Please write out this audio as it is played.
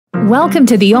Welcome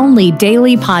to the only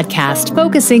daily podcast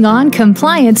focusing on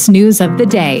compliance news of the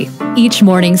day. Each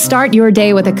morning, start your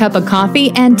day with a cup of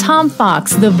coffee and Tom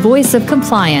Fox, the voice of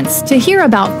compliance, to hear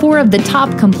about 4 of the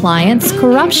top compliance,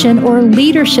 corruption, or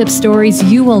leadership stories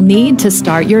you will need to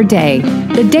start your day.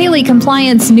 The Daily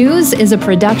Compliance News is a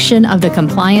production of the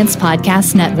Compliance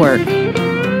Podcast Network.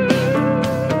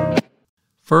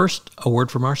 First, a word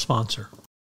from our sponsor.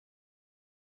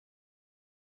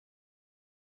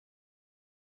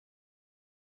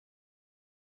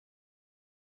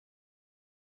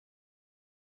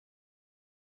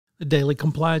 The Daily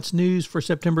Compliance News for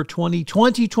September 20,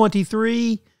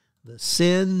 2023, the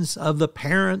Sins of the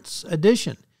Parents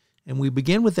edition. And we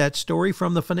begin with that story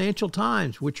from the Financial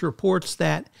Times, which reports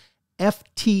that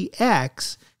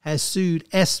FTX has sued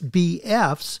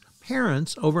SBF's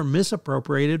parents over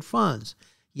misappropriated funds.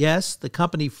 Yes, the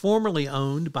company formerly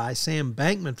owned by Sam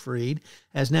Bankman-Fried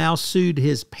has now sued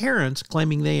his parents,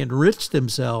 claiming they enriched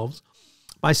themselves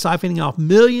by siphoning off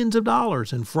millions of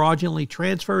dollars in fraudulently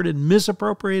transferred and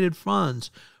misappropriated funds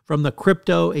from the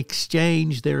crypto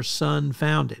exchange their son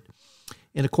founded.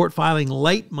 In a court filing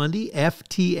late Monday,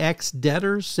 FTX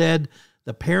debtors said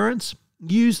the parents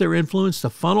used their influence to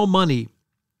funnel money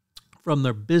from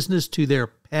their business to their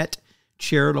pet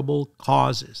charitable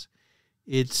causes.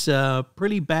 It's a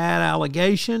pretty bad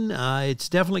allegation. It's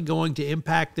definitely going to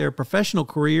impact their professional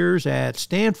careers at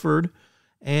Stanford,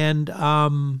 and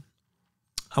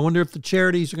I wonder if the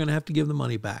charities are going to have to give the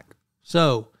money back.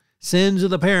 So, sins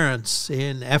of the parents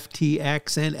in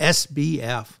FTX and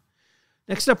SBF.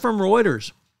 Next up from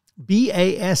Reuters,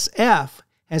 BASF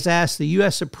has asked the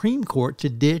U.S. Supreme Court to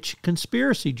ditch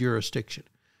conspiracy jurisdiction.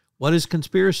 What is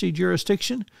conspiracy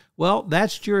jurisdiction? Well,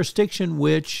 that's jurisdiction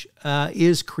which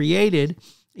is created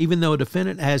even though a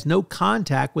defendant has no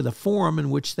contact with a forum in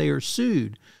which they are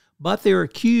sued, but they're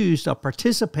accused of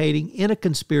participating in a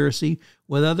conspiracy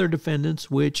with other defendants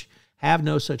which have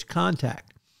no such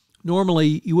contact.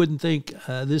 Normally, you wouldn't think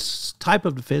this type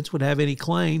of defense would have any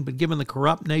claim, but given the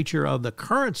corrupt nature of the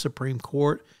current Supreme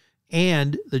Court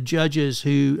and the judges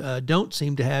who don't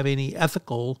seem to have any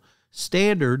ethical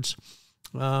standards,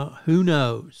 who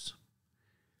knows?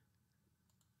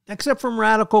 Next up from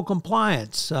Radical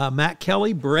Compliance, Matt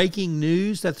Kelly, breaking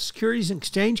news that the Securities and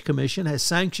Exchange Commission has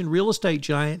sanctioned real estate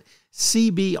giant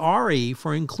CBRE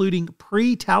for including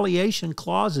pre-taliation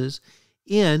clauses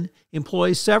in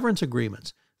employee severance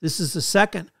agreements. This is the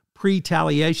second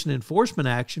pre-taliation enforcement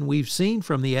action we've seen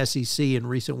from the SEC in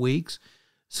recent weeks.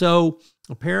 So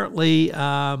apparently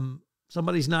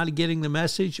somebody's not getting the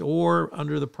message, or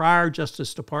under the prior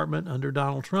Justice Department, under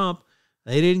Donald Trump,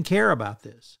 they didn't care about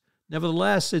this.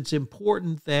 Nevertheless, it's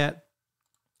important that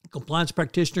compliance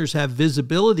practitioners have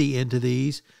visibility into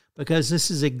these, because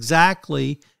this is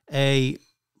exactly a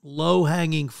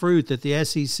low-hanging fruit that the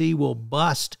SEC will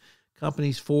bust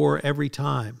companies for every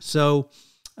time. So,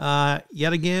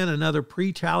 yet again, another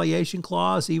pre-taliation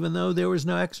clause, even though there was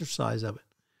no exercise of it.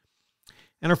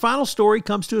 And our final story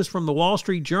comes to us from the Wall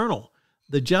Street Journal.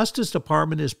 The Justice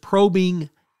Department is probing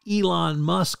Elon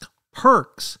Musk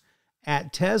perks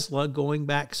at Tesla going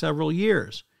back several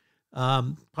years.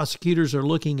 Prosecutors are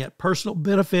looking at personal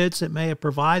benefits that may have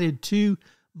provided to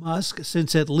Musk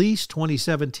since at least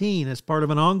 2017 as part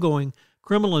of an ongoing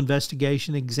criminal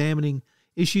investigation examining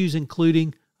issues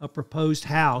including a proposed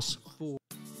house for...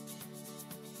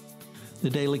 The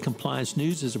Daily Compliance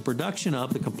News is a production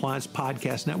of the Compliance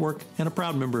Podcast Network and a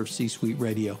proud member of C-Suite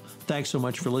Radio. Thanks so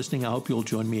much for listening. I hope you'll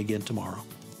join me again tomorrow.